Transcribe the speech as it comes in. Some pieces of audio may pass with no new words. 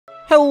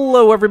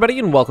Hello everybody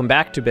and welcome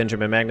back to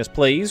Benjamin Magnus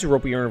Plays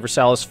Europa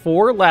Universalis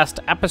 4. Last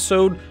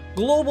episode,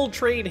 global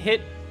trade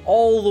hit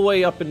all the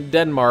way up in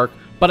Denmark,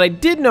 but I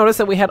did notice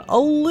that we had a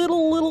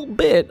little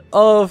bit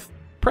of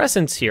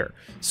presence here.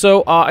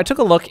 So I took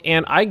a look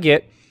and I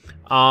get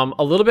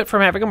a little bit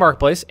from having a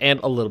marketplace and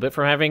a little bit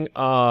from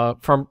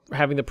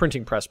having the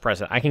printing press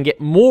present. I can get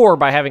more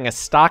by having a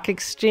stock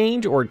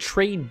exchange or a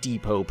trade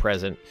depot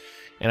present.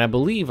 And I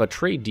believe a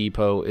trade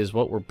depot is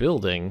what we're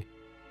building.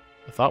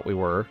 I thought we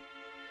were.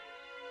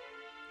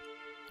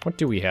 What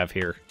do we have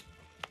here?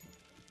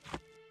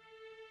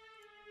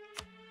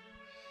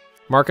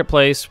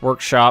 Marketplace,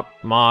 workshop,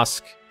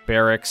 mosque,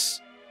 barracks,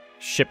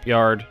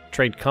 shipyard,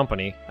 trade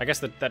company. I guess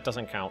that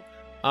doesn't count.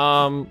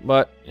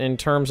 But in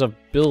terms of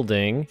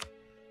building...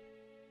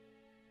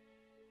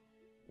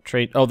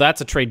 Trade... Oh,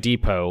 that's a trade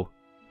depot.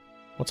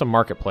 What's a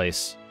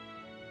marketplace?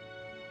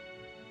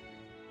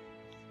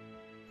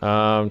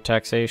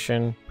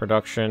 Taxation,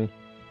 production,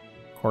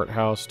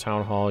 courthouse,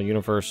 town hall,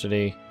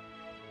 university...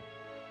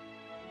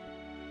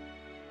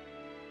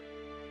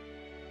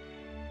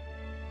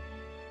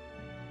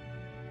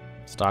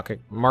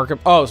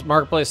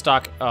 marketplace,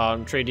 stock,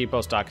 trade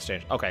depot, stock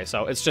exchange. Okay,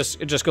 so it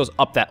just goes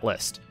up that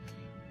list.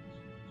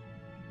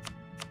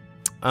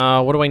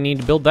 What do I need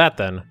to build that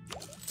then?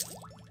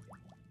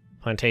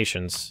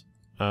 Plantations.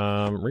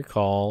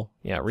 Recall.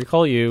 Yeah,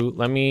 recall you.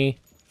 Let me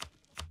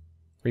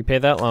repay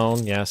that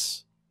loan.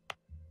 Yes.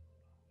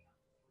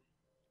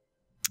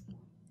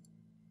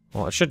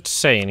 Well, it should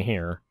say in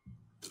here.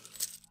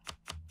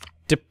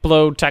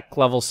 Diplo tech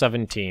level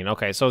 17.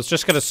 Okay, so it's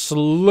just gonna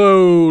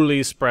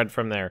slowly spread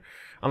from there.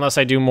 Unless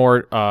I do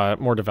more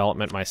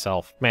development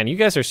myself. Man, you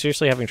guys are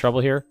seriously having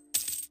trouble here.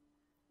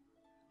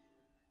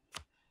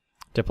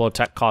 Diplo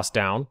tech cost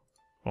down.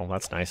 Well,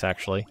 that's nice,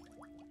 actually.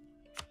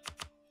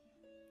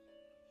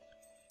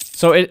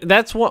 So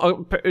that's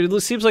what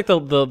it seems like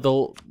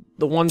the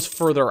ones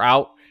further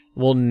out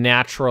will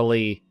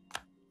naturally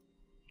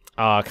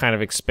kind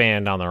of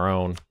expand on their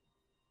own.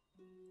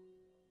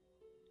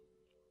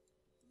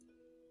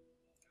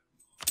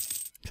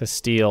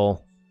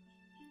 Castile.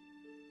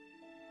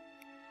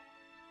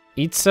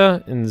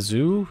 Itza and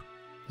Zoo?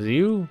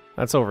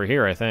 That's over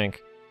here, I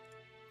think.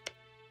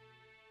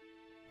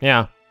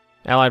 Yeah.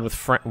 Allied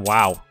with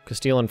wow.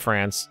 Castile and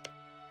France.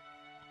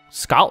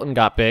 Scotland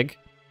got big.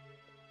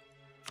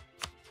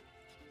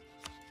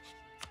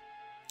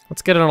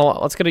 Let's get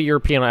a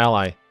European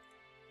ally. I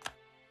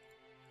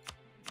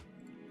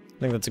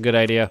think that's a good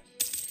idea.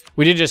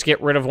 We did just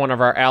get rid of one of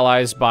our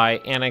allies by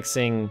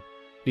annexing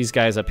these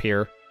guys up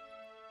here.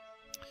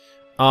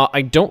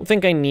 I don't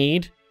think I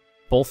need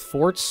both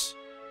forts.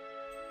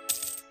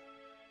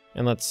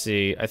 And let's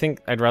see, I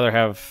think I'd rather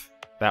have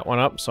that one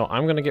up, so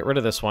I'm gonna get rid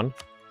of this one.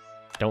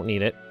 Don't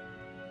need it.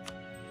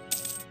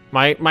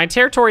 My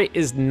territory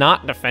is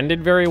not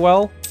defended very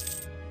well,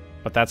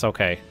 but that's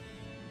okay.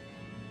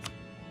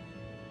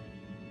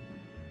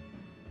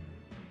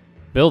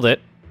 Build it.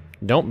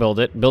 Don't build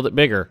it. Build it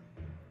bigger.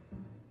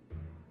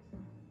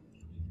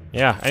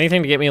 Yeah,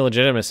 anything to get me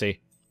legitimacy.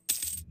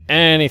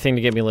 Anything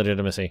to get me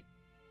legitimacy.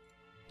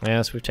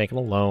 Yes, we've taken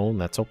a loan.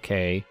 That's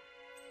okay.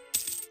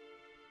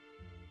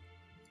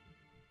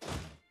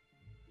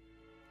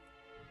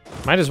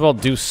 Might as well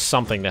do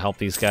something to help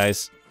these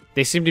guys.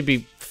 They seem to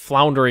be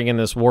floundering in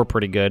this war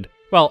pretty good.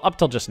 Well, up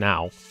till just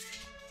now.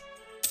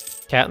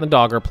 Cat and the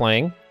dog are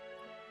playing.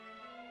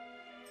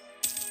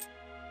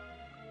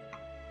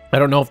 I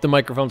don't know if the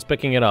microphone's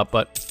picking it up,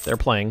 but they're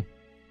playing.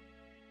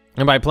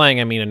 And by playing,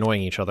 I mean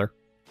annoying each other.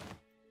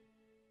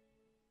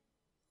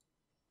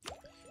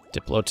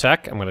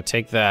 Diplotech, I'm gonna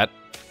take that.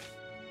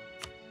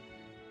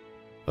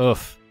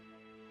 Oof.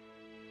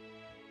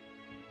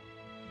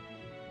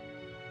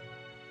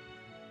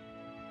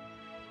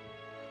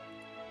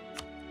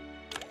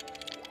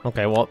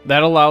 Okay, well,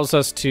 that allows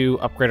us to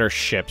upgrade our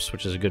ships,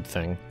 which is a good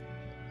thing.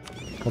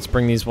 Let's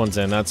bring these ones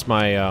in. That's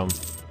my,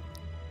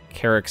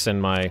 Carracks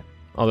and my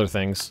other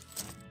things.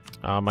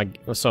 My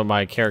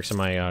Carracks and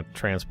my,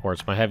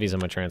 transports. My heavies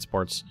and my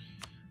transports.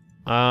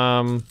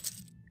 Where's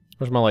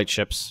my light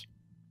ships?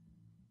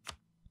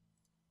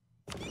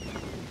 I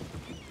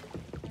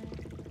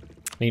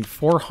need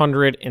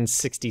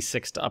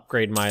 466 to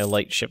upgrade my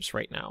light ships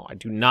right now. I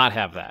do not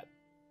have that.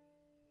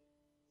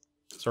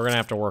 So we're gonna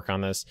have to work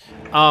on this.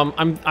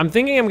 I'm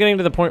thinking I'm getting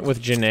to the point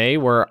with Janae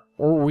where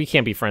we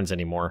can't be friends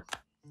anymore.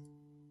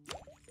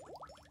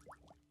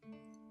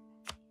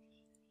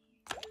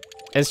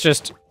 It's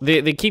just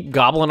they keep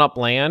gobbling up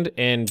land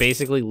and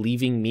basically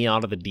leaving me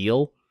out of the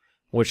deal,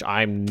 which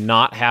I'm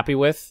not happy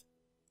with.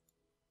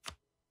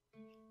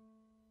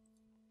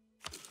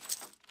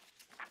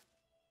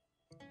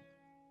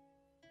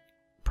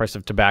 Price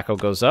of tobacco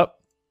goes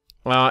up.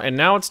 And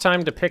now it's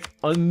time to pick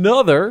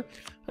another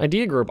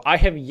idea group. I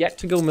have yet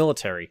to go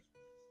military.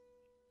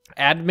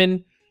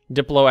 Admin,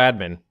 Diplo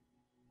admin.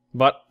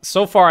 But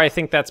so far, I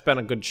think that's been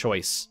a good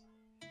choice.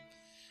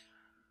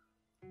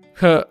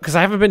 Because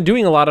I haven't been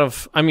doing a lot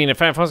of... I mean,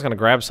 if I was going to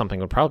grab something,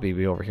 it would probably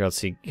be over here. Let's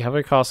see.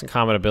 Heavy cost and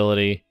combat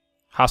ability.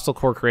 Hostile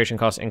core creation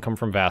cost income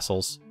from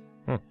vassals.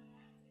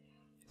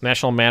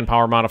 National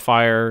manpower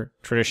modifier,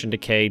 tradition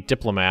decay,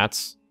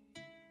 diplomats.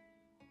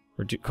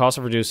 Cost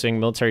of reducing,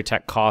 military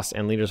tech costs,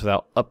 and leaders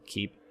without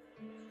upkeep.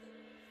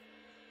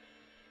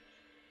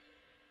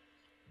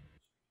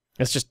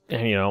 It's just,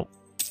 you know,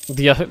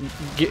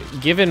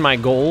 given my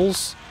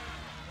goals,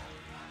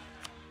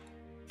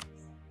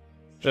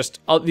 just,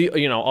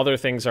 you know, other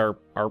things are,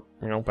 you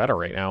know, better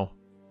right now.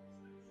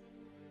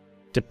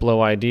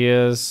 Diplo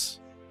ideas.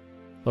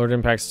 Lowered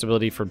impact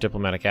stability for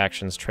diplomatic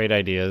actions. Trade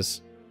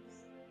ideas.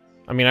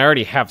 I mean, I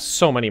already have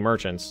so many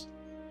merchants.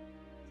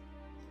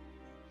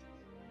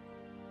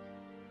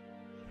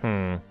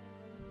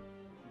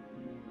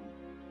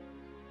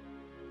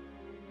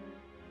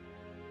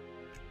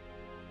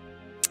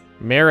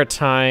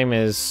 Maritime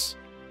is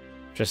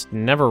just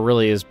never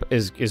really as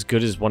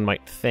good as one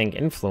might think.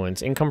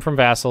 Influence. Income from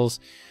vassals.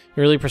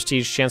 Yearly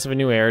prestige. Chance of a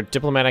new heir.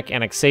 Diplomatic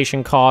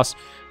annexation costs.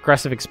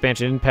 Aggressive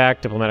expansion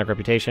impact. Diplomatic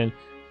reputation.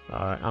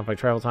 On-fight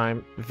travel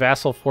time.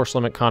 Vassal force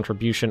limit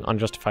contribution.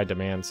 Unjustified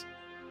demands.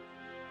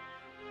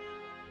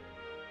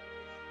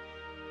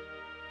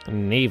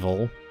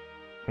 Naval.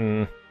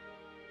 I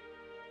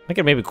think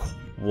it may be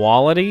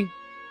quality.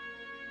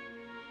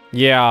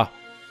 Yeah.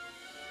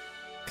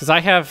 Because I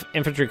have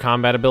infantry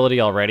combat ability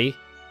already.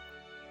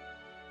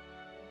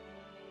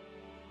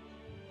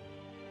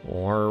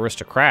 Or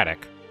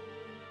aristocratic.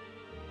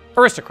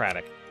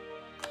 Aristocratic.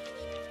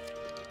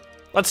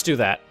 Let's do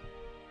that.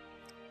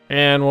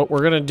 And what we're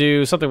going to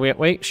do, something we...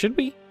 Wait, should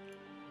we?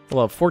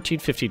 We'll have 14,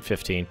 15,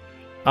 15.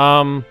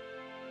 I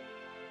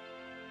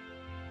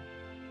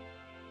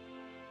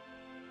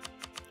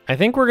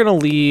think we're going to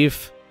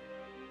leave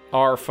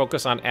our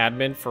focus on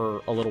admin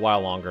for a little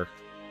while longer.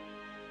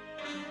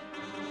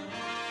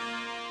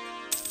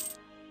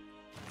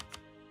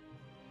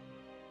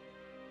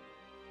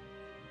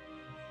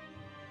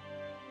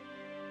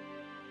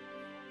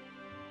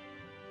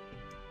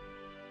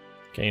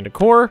 Gained a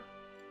core.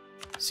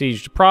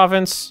 Siege to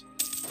province.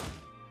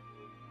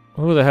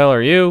 Who the hell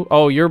are you?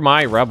 Oh, you're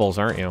my rebels,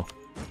 aren't you?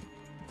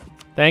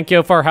 Thank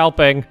you for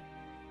helping.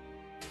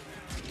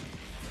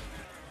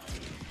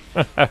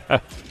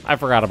 I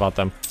forgot about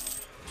them.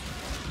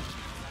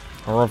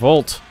 A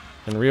revolt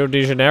in Rio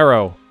de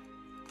Janeiro.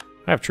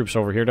 I have troops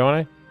over here, don't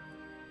I?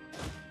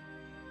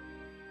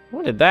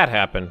 When did that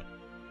happen?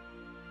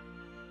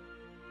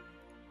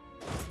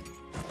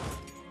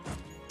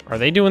 Are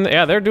they doing that?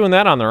 Yeah, they're doing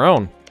that on their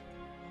own.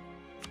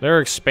 They're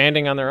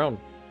expanding on their own.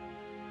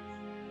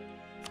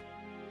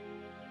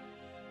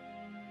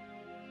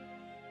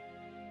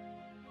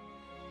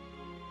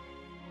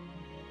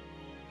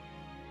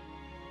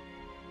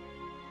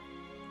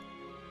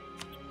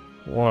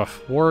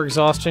 Woof. War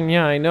exhaustion?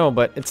 Yeah, I know,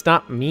 but it's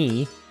not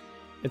me.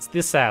 It's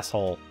this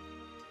asshole.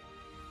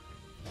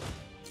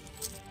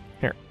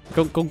 Here,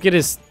 go get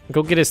his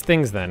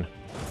things then.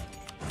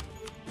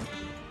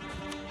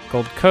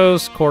 Gold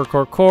Coast,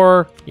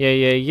 core.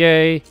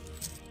 Yay.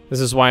 This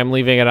is why I'm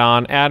leaving it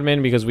on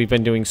admin, because we've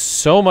been doing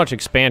so much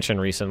expansion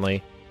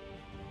recently.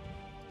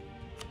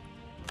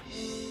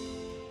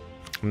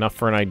 Enough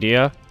for an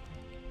idea.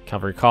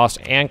 Cavalry cost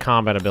and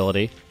combat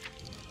ability.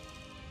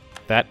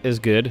 That is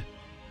good.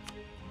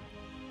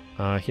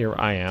 Here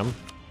I am.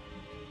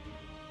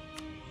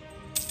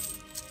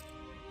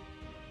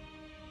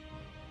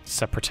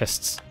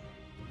 Separatists.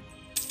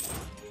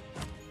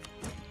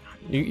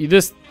 You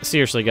this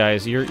seriously,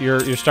 guys,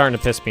 you're starting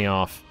to piss me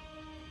off.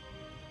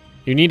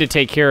 You need to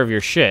take care of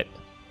your shit.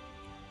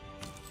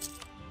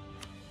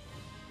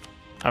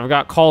 I've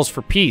got calls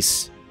for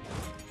peace.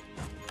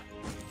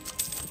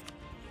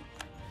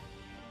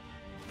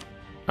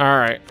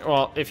 Alright,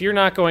 well, if you're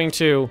not going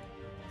to...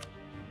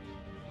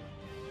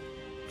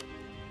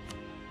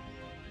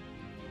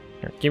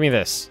 Here, give me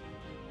this.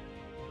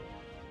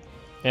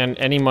 And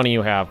any money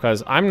you have,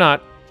 because I'm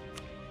not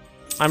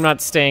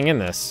staying in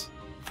this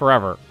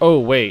forever. Oh,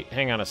 wait,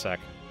 hang on a sec.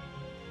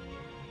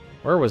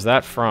 Where was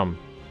that from?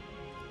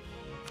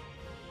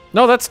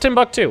 No, that's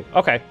Timbuktu.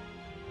 Okay.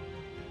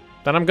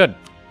 Then I'm good.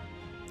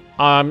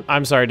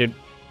 I'm sorry, dude.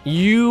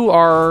 You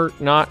are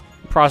not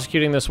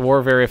prosecuting this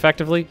war very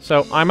effectively,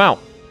 so I'm out.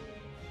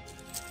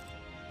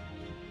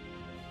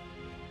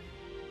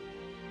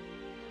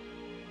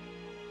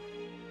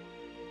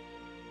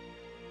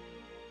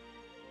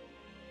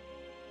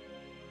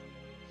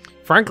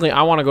 Frankly,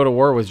 I want to go to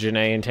war with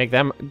Janae and take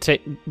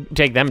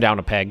them down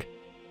a peg.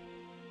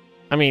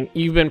 I mean,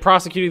 you've been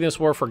prosecuting this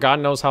war for God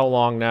knows how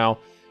long now.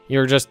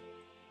 You're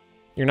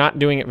not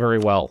doing it very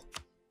well.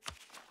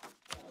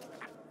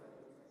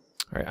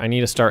 Alright, I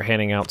need to start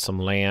handing out some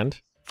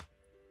land.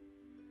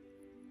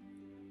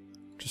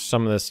 Just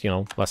some of this, you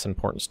know, less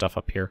important stuff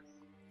up here.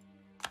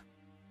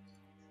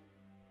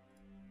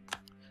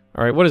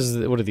 Alright, what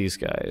are these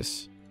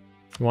guys?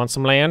 You want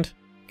some land?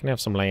 Can I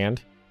have some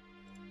land?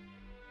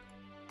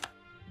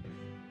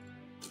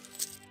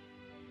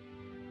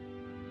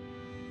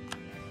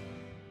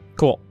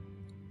 Cool.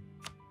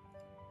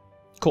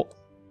 Cool.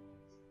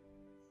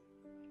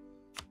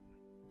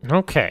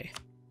 Okay.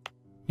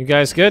 You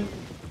guys good?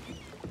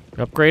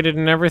 Upgraded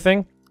and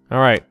everything?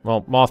 Alright,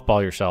 well,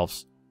 mothball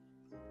yourselves.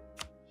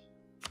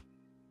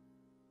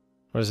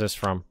 What is this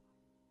from?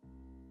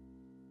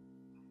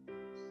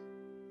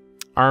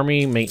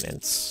 Army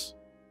maintenance.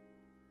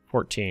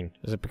 14.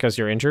 Is it because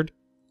you're injured?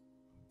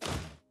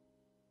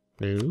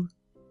 No.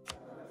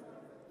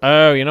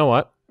 Oh, you know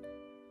what?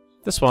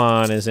 This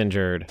one is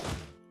injured.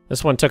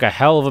 This one took a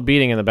hell of a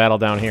beating in the battle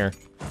down here.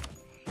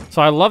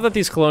 So I love that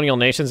these colonial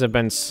nations have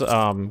been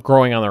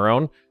growing on their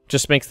own.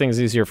 Just makes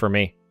things easier for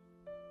me.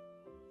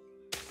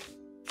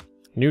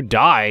 New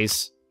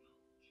dies.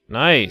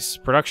 Nice.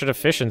 Production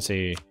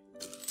efficiency.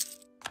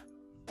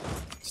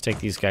 Let's take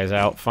these guys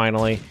out,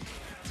 finally.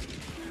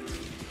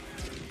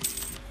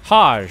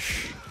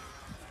 Hajj.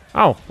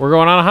 Oh, we're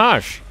going on a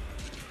Hajj.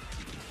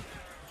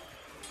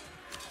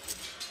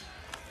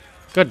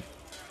 Good.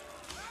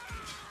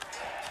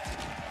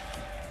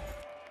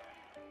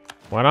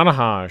 Went on a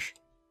Hajj.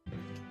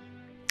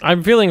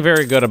 I'm feeling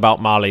very good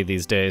about Mali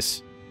these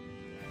days.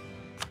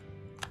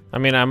 I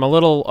mean, I'm a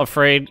little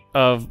afraid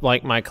of,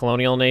 like, my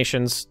colonial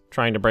nations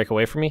trying to break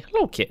away from me.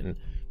 Hello, kitten.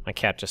 My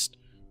cat just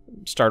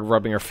started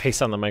rubbing her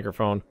face on the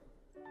microphone.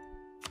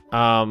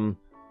 But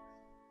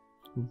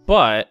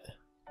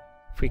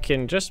if we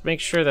can just make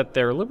sure that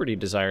their liberty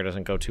desire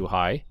doesn't go too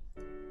high.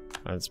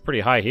 It's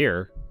pretty high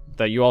here.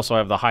 That you also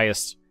have the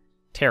highest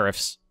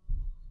tariffs.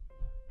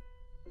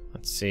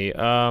 Let's see.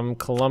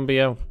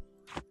 Colombia.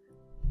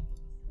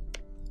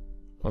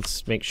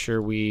 Let's make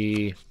sure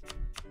we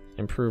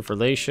improve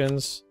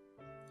relations.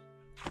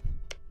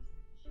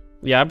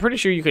 Yeah, I'm pretty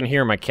sure you can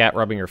hear my cat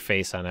rubbing her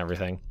face on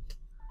everything.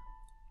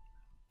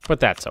 But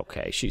that's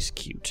okay. She's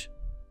cute.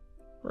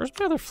 Where's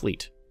my other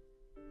fleet?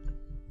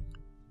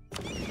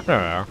 There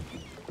we are.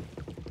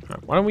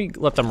 Right, why don't we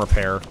let them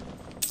repair?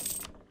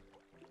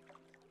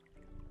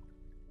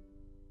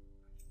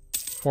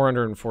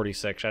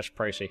 446. That's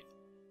pricey.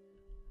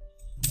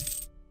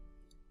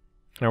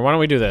 Now, why don't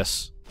we do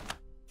this?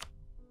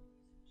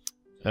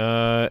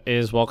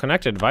 Is well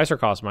connected. Advisor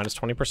cost minus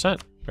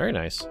 20%. Very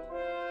nice.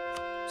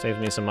 Saves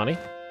me some money.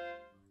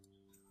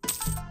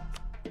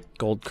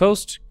 Gold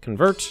Coast.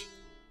 Convert.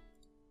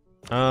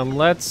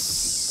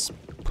 Let's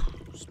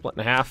split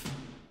in half.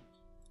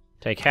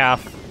 Take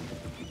half.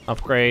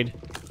 Upgrade.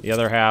 The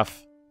other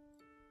half.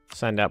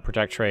 Send out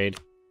Protect Trade.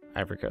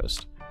 Ivory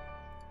Coast.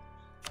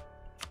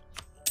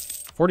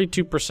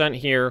 42%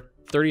 here.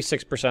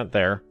 36%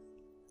 there.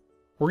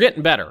 We're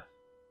getting better.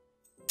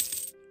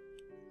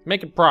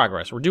 Making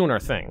progress. We're doing our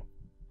thing.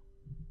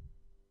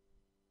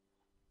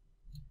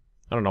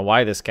 I don't know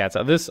why this cat's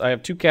out. I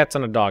have 2 cats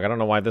and a dog. I don't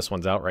know why this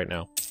one's out right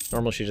now.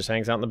 Normally she just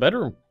hangs out in the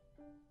bedroom.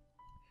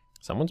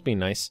 Someone's being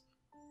nice.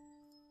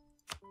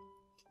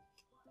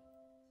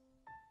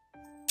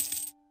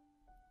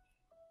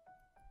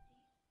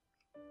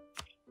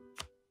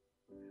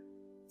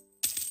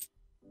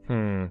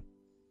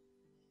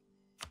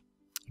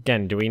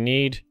 Again, do we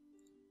need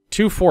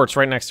 2 forts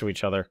right next to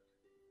each other?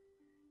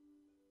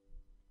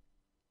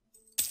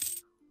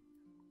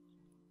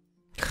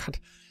 God,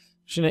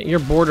 Jeanette, your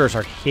borders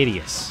are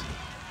hideous.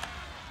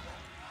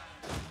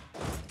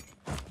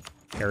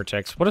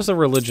 Heretics. What does the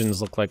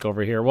religions look like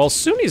over here? Well,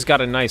 Sunni's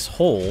got a nice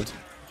hold.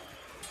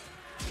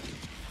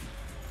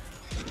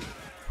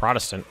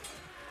 Protestant.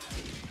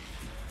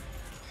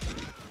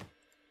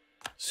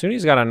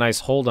 Sunni's got a nice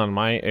hold on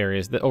my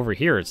areas. Over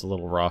here, it's a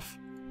little rough.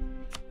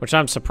 Which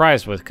I'm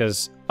surprised with,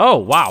 because... Oh,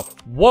 wow.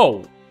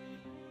 Whoa!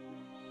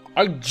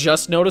 I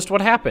just noticed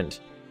what happened.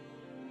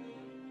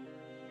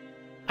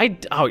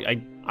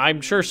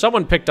 I'm sure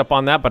someone picked up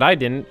on that, but I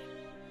didn't.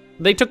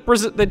 They took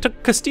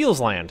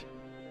Castile's land.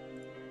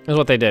 Is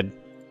what they did.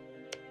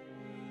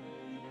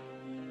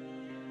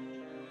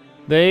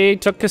 They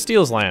took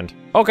Castile's land.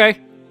 Okay.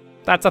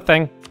 That's a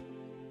thing.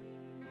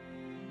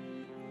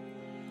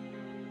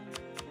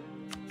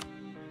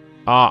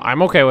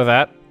 I'm okay with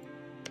that.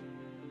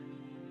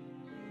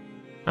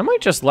 I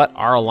might just let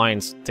our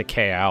alliance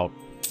decay out.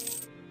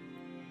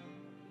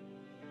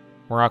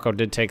 Morocco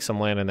did take some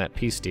land in that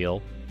peace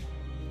deal.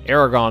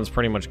 Aragon's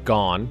pretty much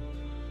gone.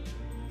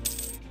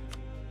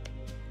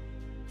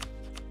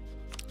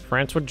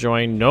 France would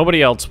join.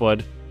 Nobody else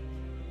would.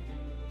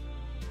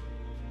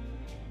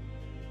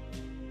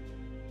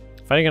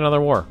 Fighting another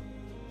war.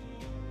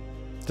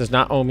 Does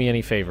not owe me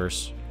any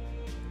favors.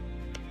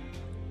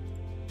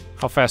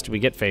 How fast do we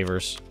get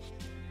favors?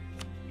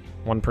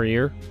 1 per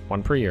year?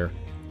 1 per year.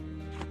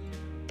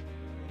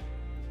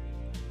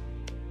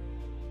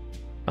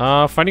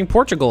 Fighting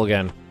Portugal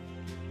again.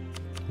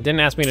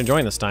 Didn't ask me to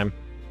join this time.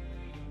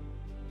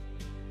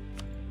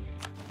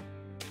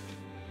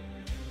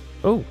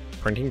 Oh,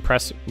 printing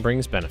press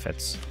brings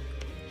benefits.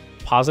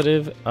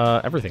 Positive,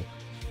 everything.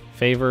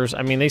 Favors,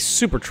 I mean, they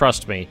super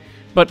trust me.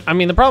 But, I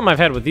mean, the problem I've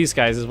had with these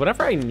guys is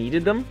whenever I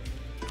needed them,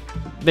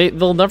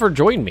 they'll never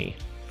join me.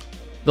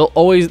 They'll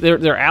always,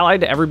 they're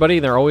allied to everybody,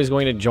 they're always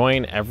going to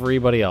join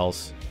everybody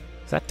else.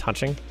 Is that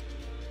touching?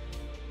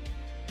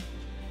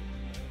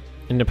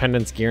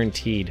 Independence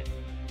guaranteed.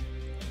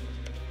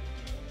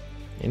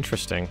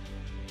 Interesting.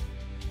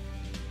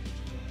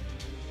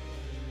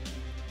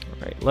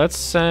 Alright, let's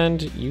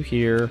send you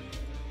here.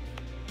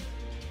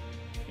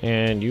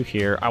 And you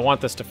here. I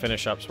want this to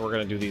finish up, so we're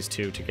going to do these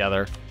two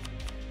together.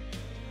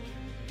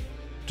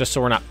 Just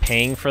so we're not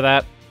paying for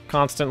that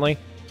constantly.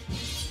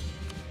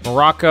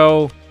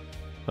 Morocco.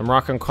 The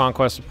Moroccan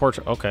conquest of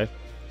Portugal. Okay.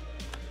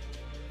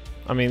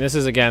 I mean, this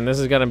is going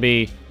to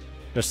be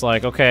just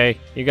like, okay,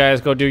 you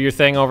guys go do your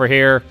thing over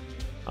here.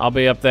 I'll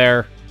be up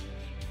there.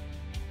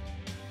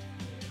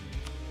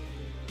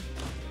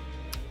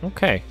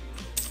 Okay.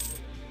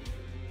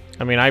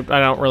 I mean, I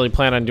don't really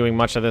plan on doing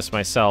much of this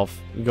myself.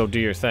 You go do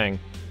your thing.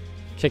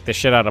 Kick the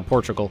shit out of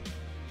Portugal.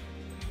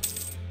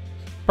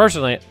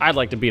 Personally, I'd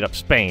like to beat up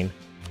Spain.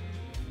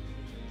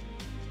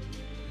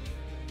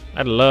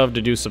 I'd love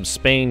to do some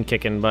Spain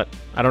kicking, but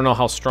I don't know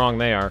how strong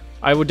they are.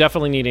 I would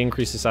definitely need to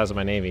increase the size of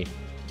my navy.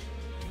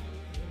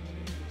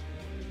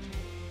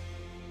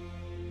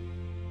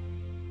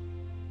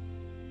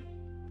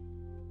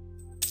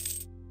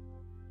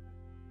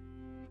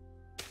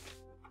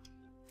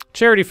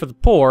 Charity for the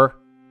poor.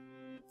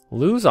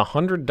 Lose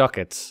 100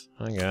 ducats,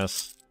 I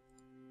guess.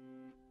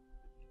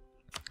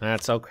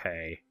 That's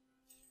okay.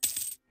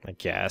 I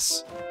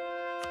guess.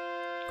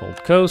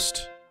 Gold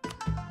Coast.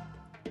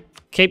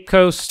 Cape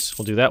Coast.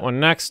 We'll do that one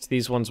next.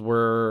 These ones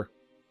were...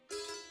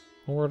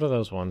 What are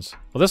those ones?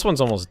 Well, this one's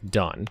almost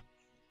done.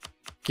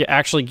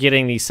 Actually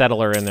getting the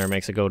settler in there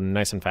makes it go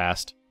nice and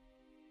fast.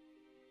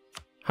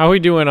 How are we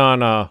doing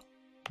on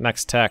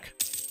next tech?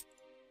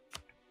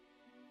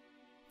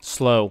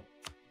 Slow.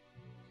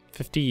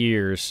 50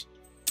 years.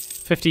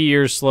 50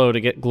 years slow to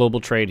get global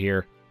trade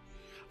here.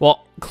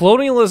 Well,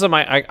 colonialism,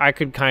 I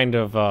could kind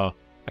of, I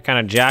kind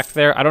of jack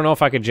there. I don't know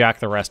if I could jack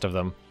the rest of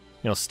them.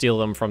 You know, steal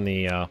them from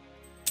the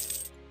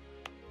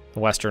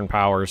Western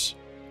powers.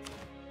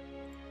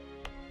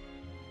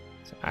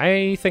 So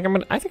I think I'm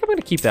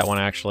gonna keep that one,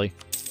 actually.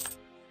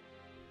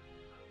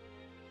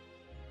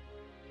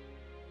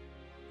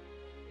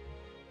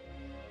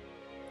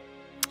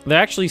 They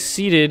actually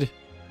ceded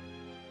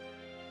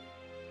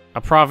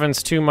a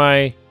province to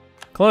my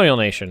colonial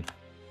nation.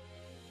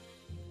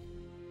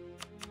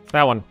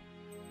 That one.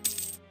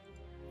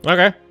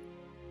 Okay.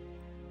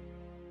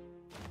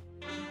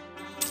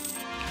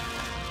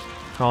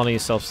 Colony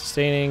is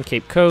self-sustaining.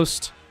 Cape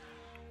Coast.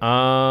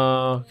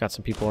 Got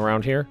some people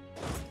around here.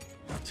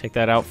 Take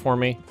that out for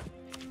me.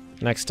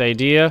 Next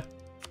idea.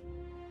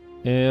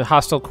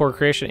 Hostile core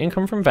creation.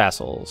 Income from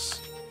vassals.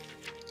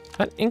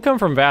 That income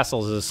from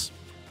vassals is...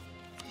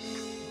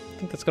 I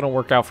think that's going to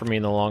work out for me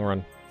in the long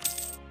run.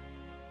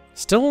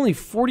 Still only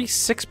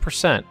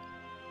 46%.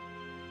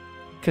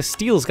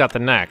 Castile's got the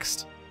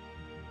next.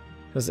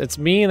 Because it's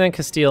me and then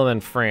Castile and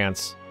then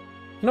France.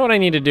 You know what I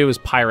need to do is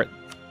pirate.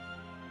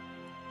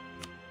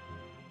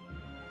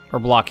 Or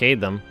blockade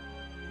them.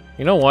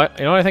 You know what?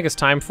 You know what I think it's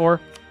time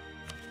for?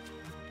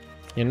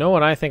 You know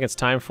what I think it's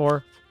time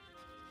for?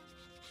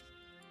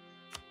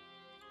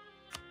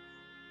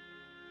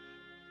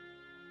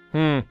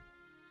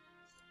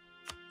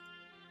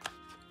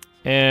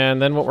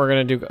 And then what we're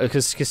gonna do,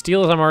 because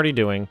Castile is I'm already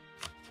doing.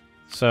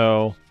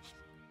 So,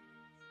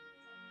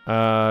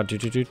 where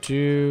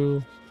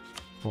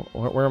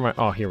am I?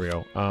 Oh, here we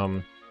go.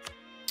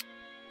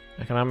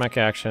 Economic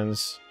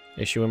actions,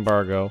 issue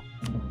embargo.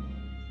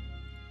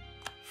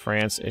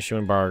 France, issue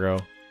embargo.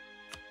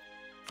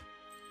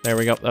 There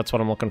we go. That's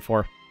what I'm looking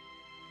for.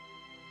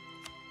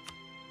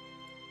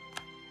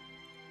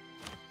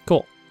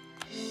 Cool.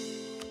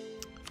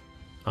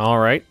 All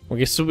right.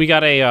 So we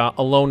got a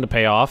loan to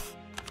pay off.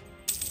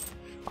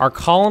 Our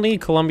colony,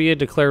 Colombia,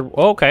 declared...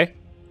 Oh, okay.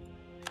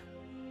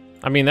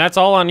 I mean, that's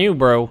all on you,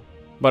 bro.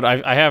 But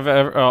I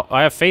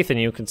have faith in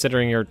you,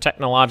 considering you're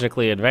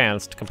technologically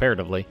advanced,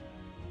 comparatively.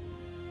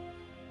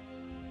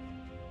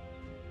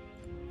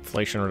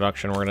 Inflation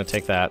reduction, we're going to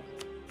take that.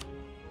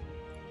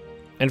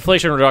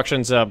 Inflation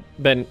reduction's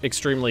been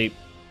extremely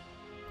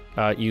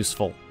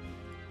useful.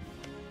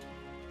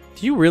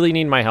 Do you really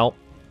need my help?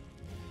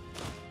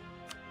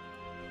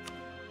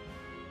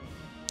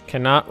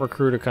 Cannot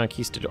recruit a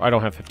conquistador. I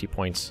don't have 50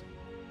 points.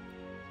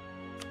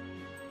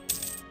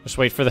 Just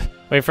wait for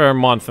a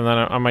month, and then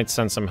I might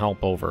send some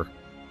help over.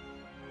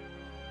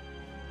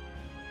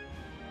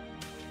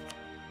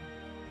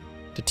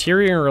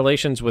 Deteriorating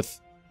relations with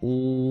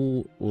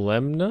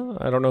Lemna?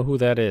 I don't know who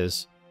that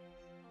is.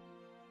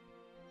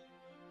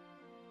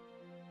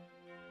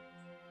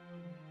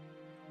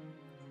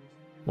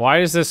 Why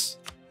is this...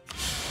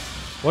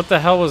 What the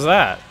hell was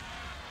that?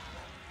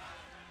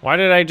 Why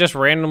did I just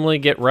randomly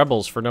get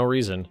rebels for no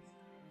reason?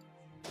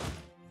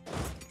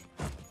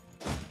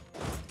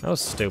 That was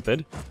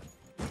stupid.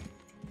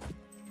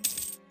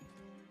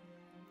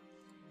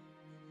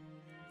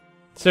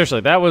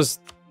 Seriously, that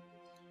was...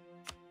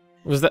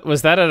 Was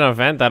that an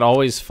event that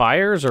always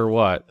fires, or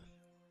what?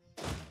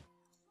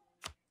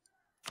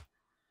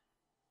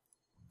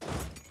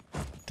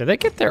 Did they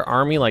get their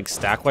army, like,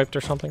 stack wiped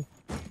or something?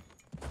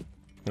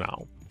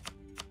 No.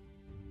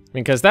 I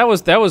mean, because that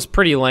was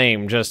pretty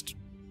lame, just...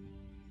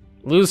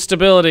 Lose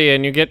stability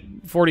and you get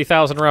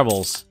 40,000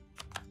 rebels.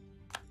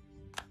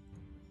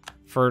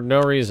 For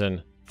no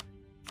reason.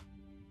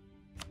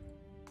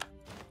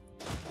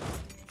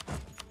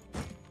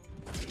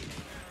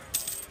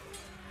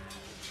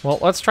 Well,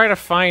 let's try to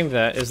find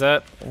that. Is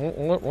that...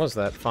 What was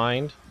that?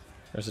 Find?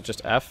 Or is it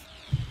just F?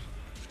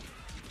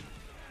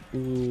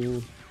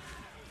 Ooh.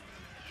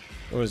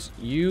 It was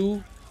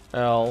U,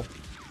 L...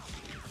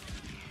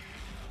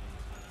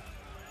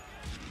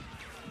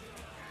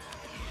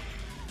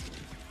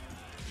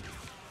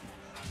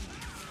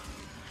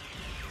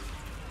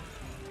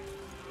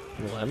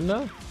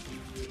 Lemna?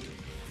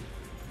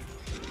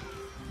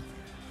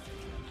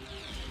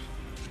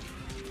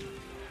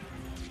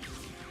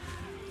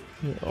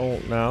 Oh,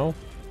 no.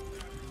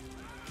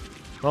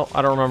 Well,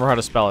 I don't remember how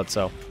to spell it,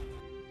 so...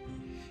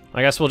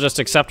 I guess we'll just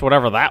accept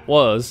whatever that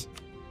was.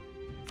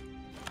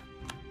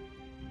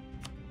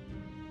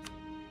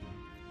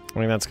 I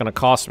mean, that's gonna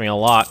cost me a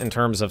lot in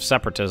terms of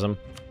separatism.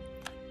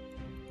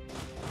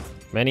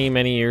 Many,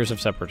 many years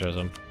of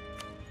separatism.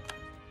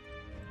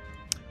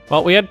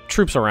 Well, we had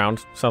troops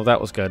around, so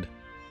that was good.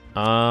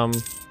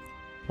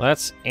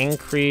 Let's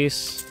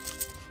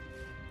increase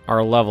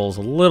our levels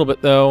a little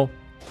bit, though.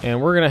 And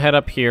we're going to head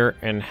up here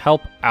and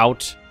help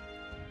out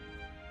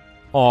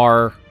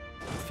our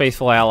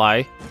faithful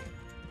ally.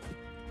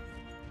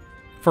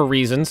 For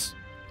reasons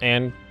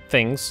and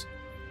things.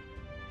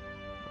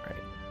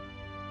 Alright.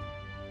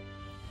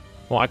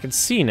 Well, I can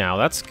see now.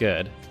 That's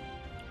good.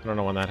 I don't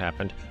know when that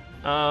happened.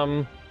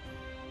 I'm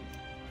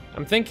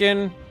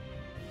thinking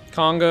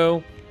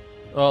Congo.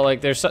 Well,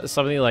 like, there's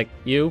something like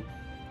you.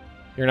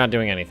 You're not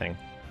doing anything.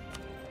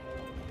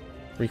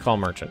 Recall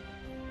merchant.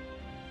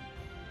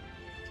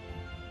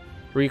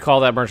 Recall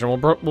that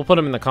merchant. We'll put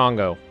him in the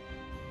Congo.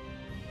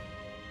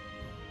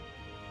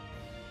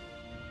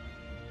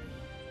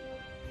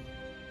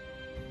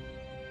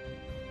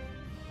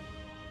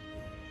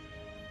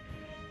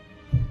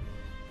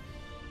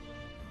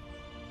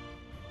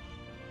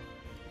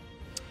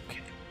 Okay.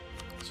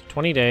 So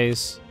 20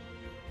 days.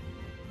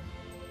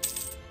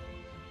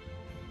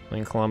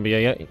 In Colombia,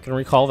 yeah, you can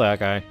recall that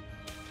guy.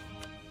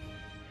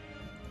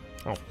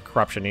 Oh,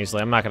 corruption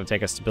easily. I'm not going to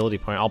take a stability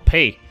point. I'll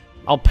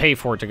pay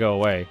for it to go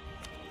away.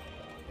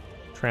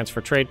 Transfer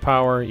trade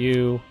power,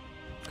 you,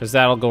 because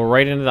that'll go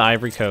right into the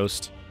Ivory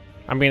Coast.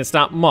 I mean, it's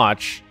not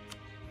much,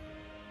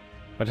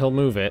 but he'll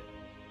move it.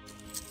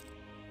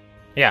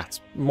 Yeah,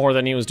 it's more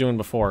than he was doing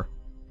before.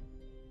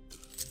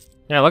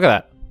 Yeah, look at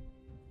that.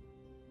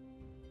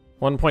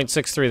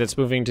 1.63 that's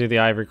moving to the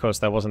Ivory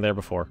Coast that wasn't there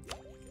before.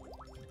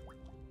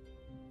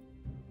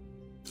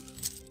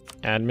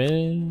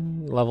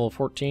 Admin, level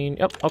 14.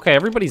 Yep, okay,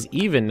 everybody's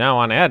even now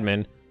on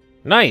admin.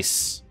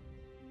 Nice!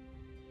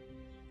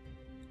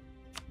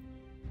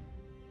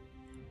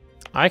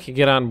 I could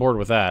get on board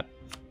with that.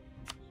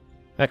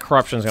 That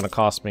corruption's gonna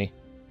cost me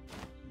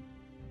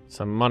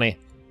some money.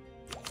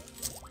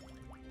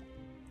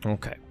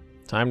 Okay,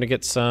 time to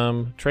get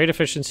some trade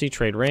efficiency,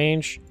 trade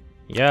range.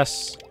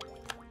 Yes.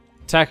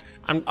 Tech.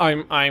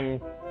 I'm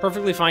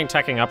perfectly fine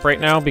teching up right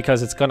now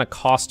because it's gonna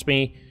cost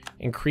me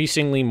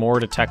increasingly more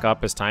to tech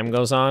up as time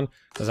goes on,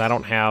 because I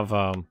don't have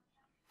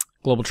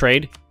global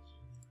trade.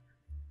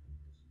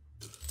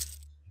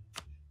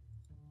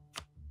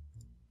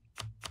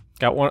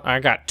 I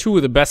got 2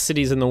 of the best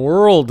cities in the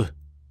world.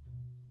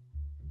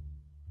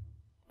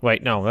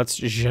 Wait, no, that's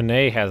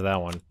Genet has that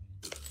one.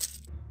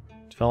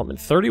 Development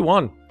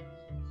 31.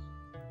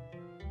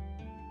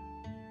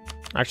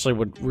 Actually,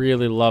 would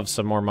really love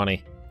some more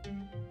money.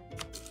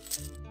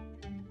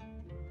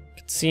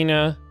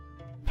 Casina,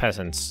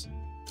 peasants.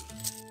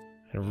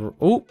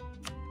 Ooh.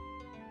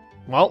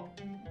 Well,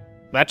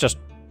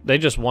 they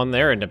just won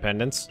their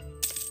independence.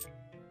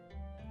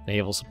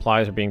 Naval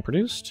supplies are being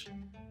produced.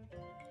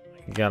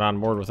 I can get on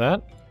board with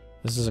that.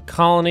 This is a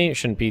colony. It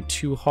shouldn't be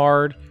too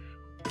hard.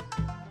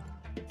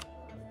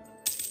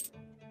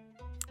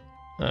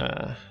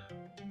 I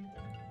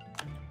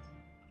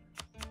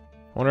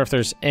wonder if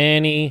there's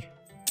any...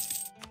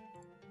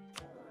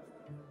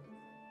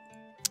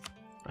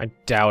 I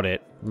doubt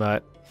it,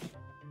 but...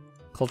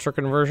 Culture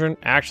conversion?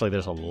 Actually,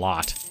 there's a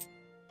lot.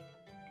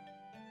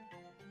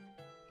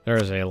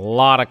 There's a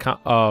lot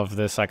of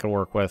this I could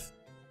work with.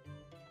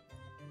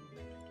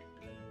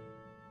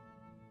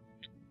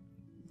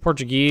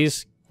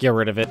 Portuguese, get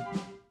rid of it.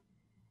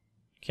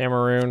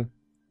 Cameroon.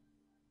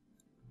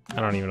 I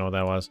don't even know what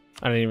that was.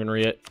 I didn't even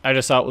read it. I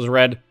just thought it was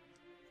red.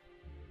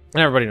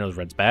 And everybody knows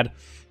red's bad.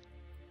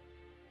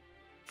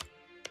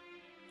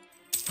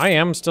 I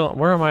am still...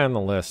 Where am I on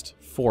the list?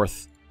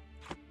 4th.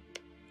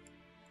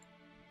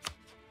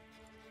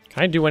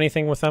 Can I do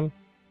anything with them?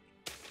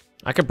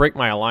 I could break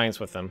my alliance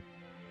with them.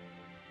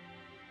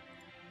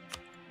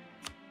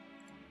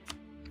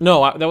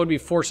 No, that would be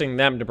forcing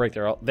them to break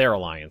their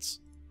alliance.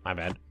 My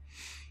bad.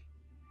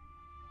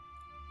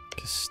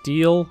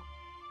 Castile.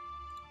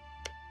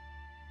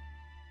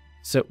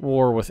 Is at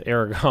war with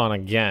Aragon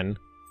again.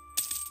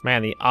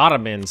 Man, the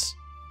Ottomans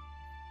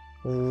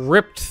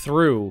ripped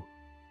through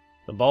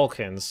the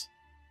Balkans.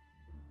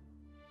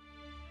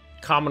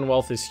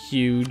 Commonwealth is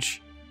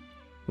huge.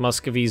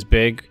 Muscovy's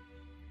big.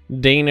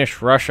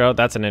 Danish Russia,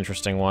 that's an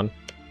interesting one.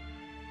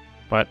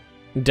 But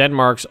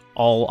Denmark's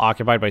all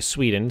occupied by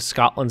Sweden.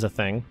 Scotland's a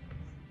thing.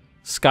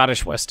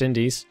 Scottish West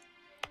Indies.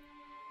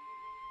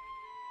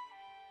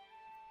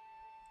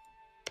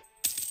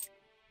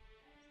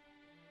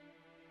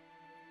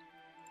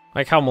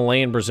 Like how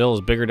Malayan Brazil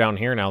is bigger down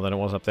here now than it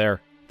was up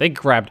there. They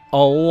grabbed a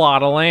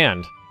lot of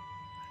land.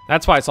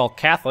 That's why it's all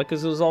Catholic,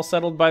 because it was all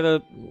settled by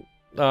the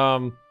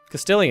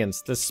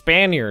Castilians, the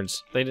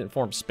Spaniards. They didn't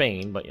form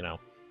Spain, but you know.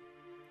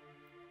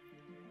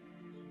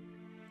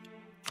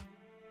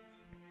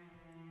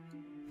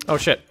 Oh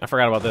shit, I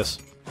forgot about this.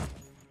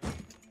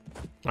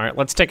 Alright,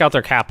 let's take out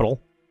their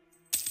capital.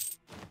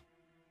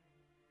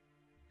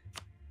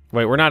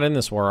 Wait, we're not in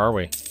this war, are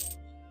we?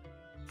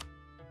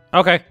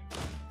 Okay.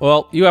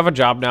 Well, you have a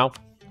job now.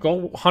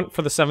 Go hunt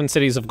for the 7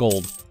 cities of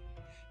gold.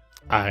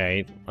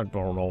 I don't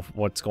know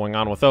what's going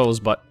on with those,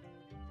 but...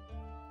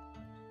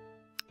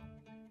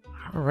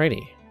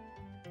 Alrighty.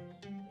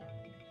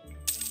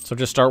 So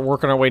just start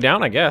working our way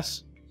down, I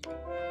guess.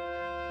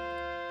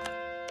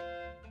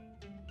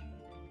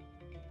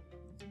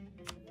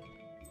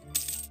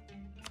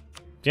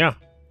 Yeah,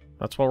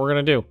 that's what we're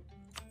gonna do.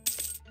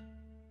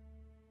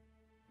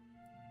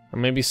 Or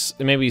maybe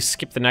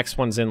skip the next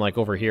ones in, like,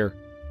 over here.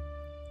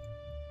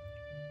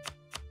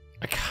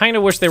 I kind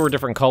of wish they were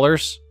different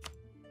colors.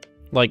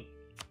 Like,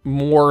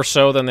 more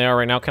so than they are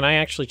right now. Can I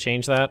actually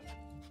change that?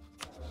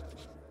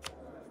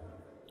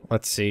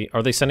 Let's see.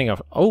 Are they sending a...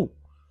 Oh!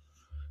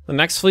 The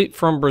next fleet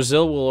from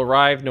Brazil will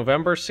arrive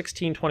November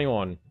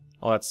 1621.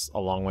 Oh, that's a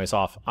long ways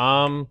off.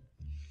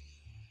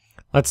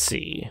 Let's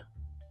see.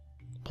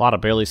 Plata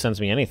barely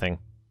sends me anything.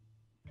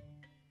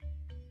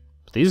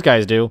 But these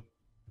guys do.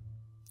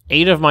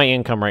 8 of my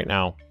income right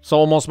now. So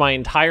almost my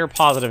entire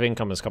positive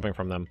income is coming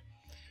from them.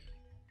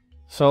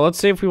 So let's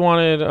see if we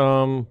wanted,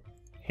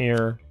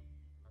 here,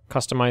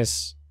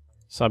 customize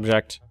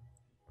subject.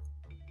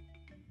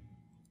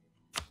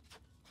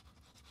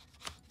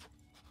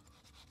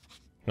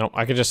 No,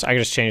 I could just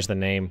change the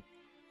name.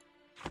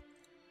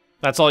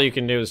 That's all you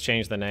can do is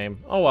change the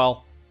name. Oh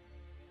well.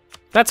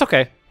 That's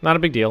okay. Not a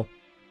big deal.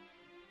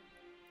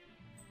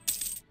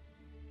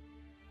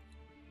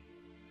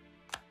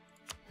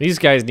 These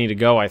guys need to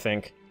go, I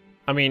think.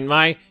 I mean,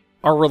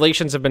 our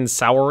relations have been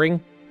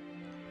souring.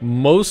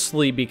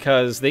 Mostly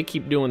because they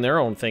keep doing their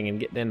own thing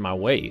and getting in my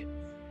way.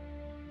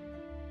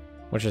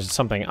 Which is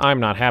something I'm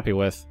not happy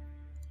with.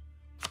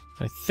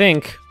 I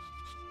think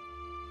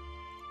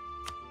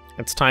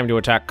it's time to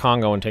attack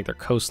Congo and take their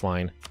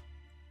coastline.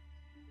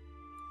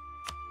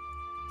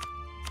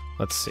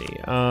 Let's see.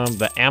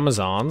 The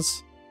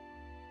Amazons.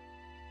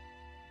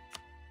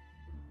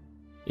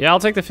 Yeah, I'll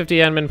take the 50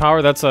 admin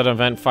power. That's an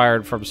event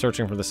fired from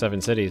searching for the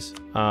 7 cities.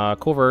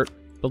 Covert.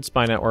 Build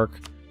spy network.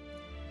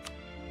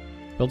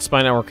 Build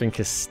spy network in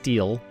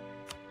Castile.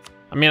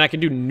 I mean, I could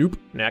do Noop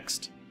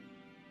next.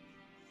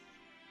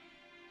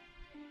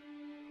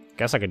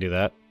 Guess I could do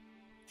that.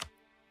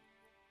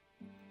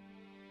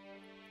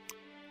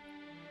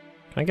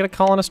 Can I get a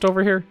colonist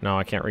over here? No,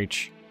 I can't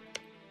reach.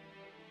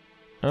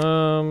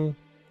 Peru.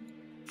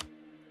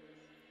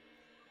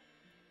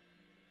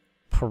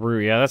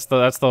 Yeah, that's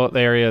the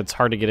area it's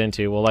hard to get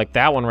into. Well, like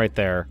that one right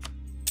there.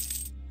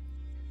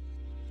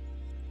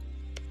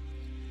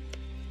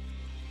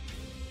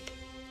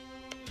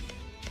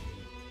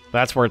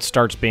 That's where it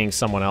starts being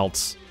someone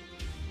else.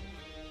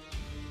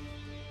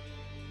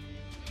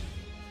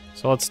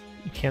 So let's...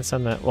 You can't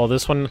send that... Well,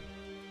 this one...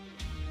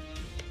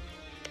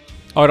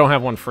 Oh, I don't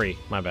have one free.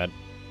 My bad.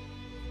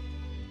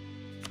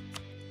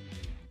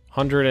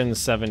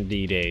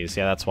 170 days.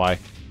 Yeah, that's why.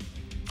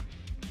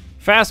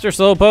 Faster,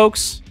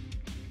 slowpokes!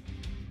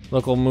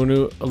 Local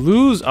Munu...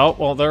 Lose... Oh,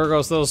 well, there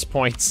goes those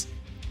points.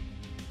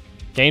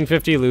 Gain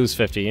 50, lose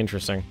 50.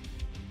 Interesting.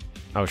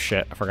 Oh,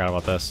 shit. I forgot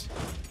about this.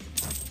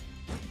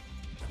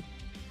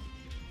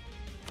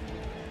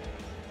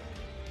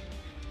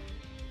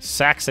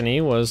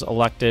 Saxony was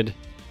elected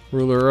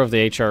ruler of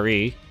the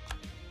HRE.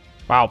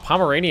 Wow,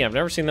 Pomerania. I've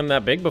never seen them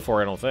that big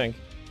before, I don't think.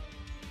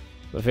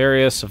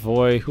 Bavaria,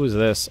 Savoy. Who's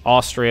this?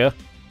 Austria.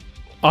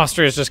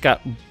 Austria's just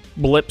got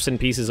blips and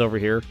pieces over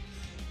here.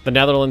 The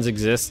Netherlands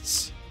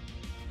exists.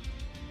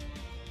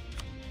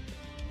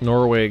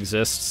 Norway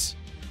exists.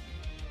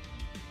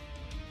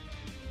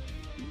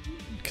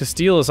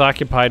 Castile is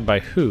occupied by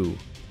who?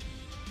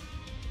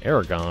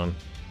 Aragon.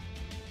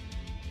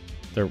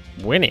 They're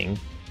winning.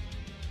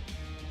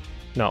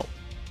 No,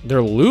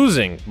 they're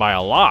losing by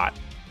a lot.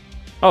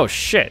 Oh,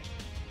 shit.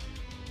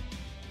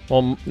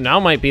 Well,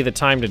 now might be the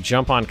time to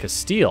jump on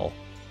Castile.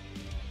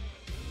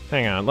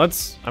 Hang on,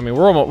 let's... I mean,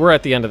 we're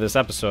at the end of this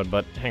episode,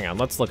 but hang on,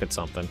 let's look at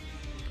something.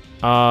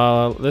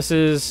 This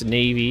is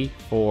Navy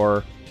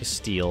for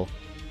Castile.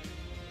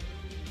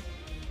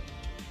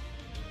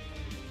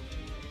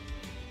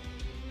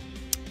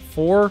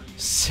 Four,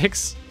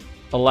 6,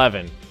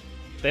 11.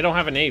 They don't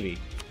have a Navy.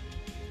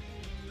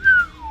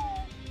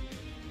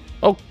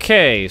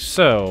 Okay,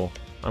 so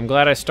I'm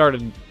glad I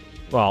started,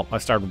 well, I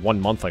started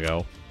 1 month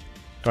ago.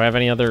 Do I have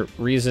any other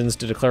reasons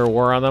to declare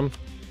war on them?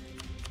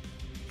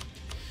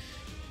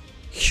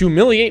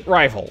 Humiliate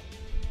rival.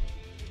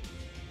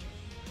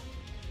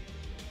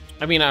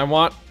 I mean, I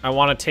want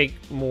to take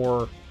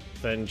more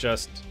than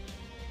just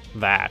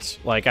that.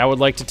 Like, I would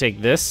like to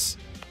take this.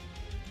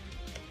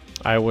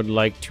 I would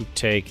like to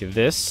take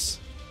this.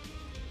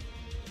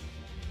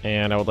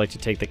 And I would like to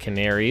take the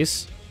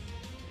Canaries.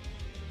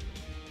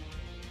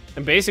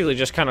 And basically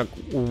just kind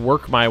of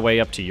work my way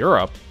up to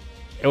Europe.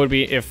 It would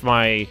be if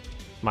my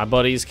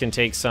buddies can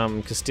take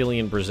some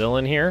Castilian Brazil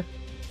in here.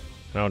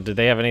 No, did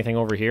they have anything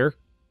over here?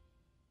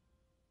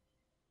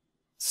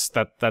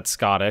 That's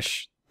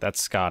Scottish.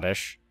 That's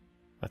Scottish.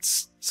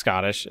 That's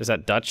Scottish. Is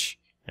that Dutch?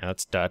 Yeah,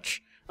 that's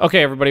Dutch.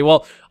 Okay, everybody.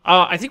 Well,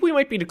 I think we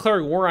might be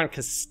declaring war on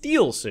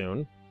Castile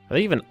soon. Are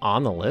they even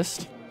on the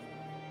list?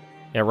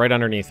 Yeah, right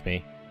underneath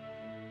me.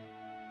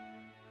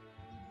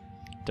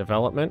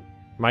 Development.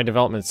 My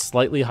development's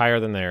slightly higher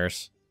than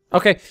theirs.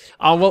 Okay,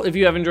 well, if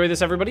you have enjoyed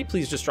this, everybody,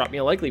 please just drop me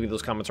a like, leave me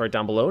those comments right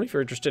down below. And if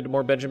you're interested in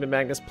more Benjamin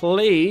Magnus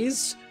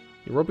plays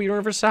Europa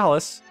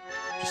Universalis,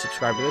 just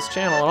subscribe to this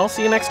channel, and I'll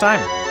see you next time.